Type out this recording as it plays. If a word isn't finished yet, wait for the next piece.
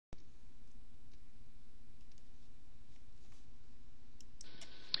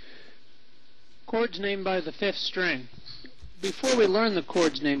Chords named by the fifth string. Before we learn the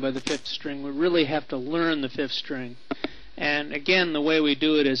chords named by the fifth string, we really have to learn the fifth string. And again, the way we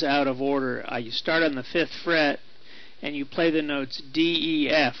do it is out of order. You start on the 5th fret, and you play the notes D, E,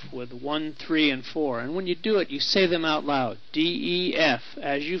 F with 1, 3, and 4. And when you do it, you say them out loud, D, E, F,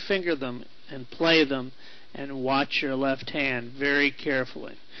 as you finger them and play them, and watch your left hand very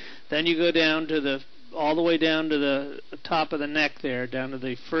carefully. Then you go down to all the way down to the top of the neck there, down to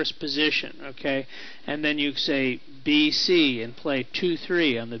the first position, okay? And then you say B, C, and play 2,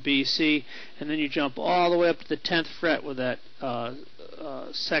 3 on the B, C, and then you jump all the way up to the 10th fret with that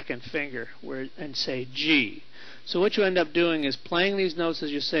second finger and say G. So what you end up doing is playing these notes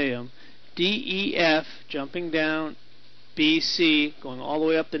as you say them, D, E, F, jumping down, B, C, going all the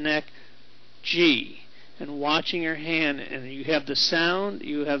way up the neck, G, and watching your hand, and you have the sound,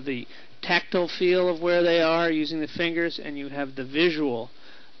 you have the tactile feel of where they are using the fingers, and you have the visual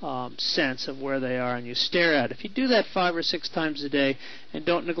sense of where they are, and you stare at it. If you do that 5 or 6 times a day, and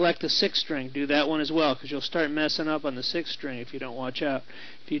don't neglect the 6th string, do that one as well, because you'll start messing up on the 6th string if you don't watch out.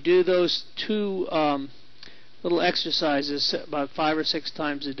 If you do those two little exercises about 5 or 6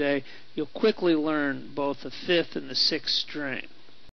 times a day, you'll quickly learn both the 5th and the 6th string.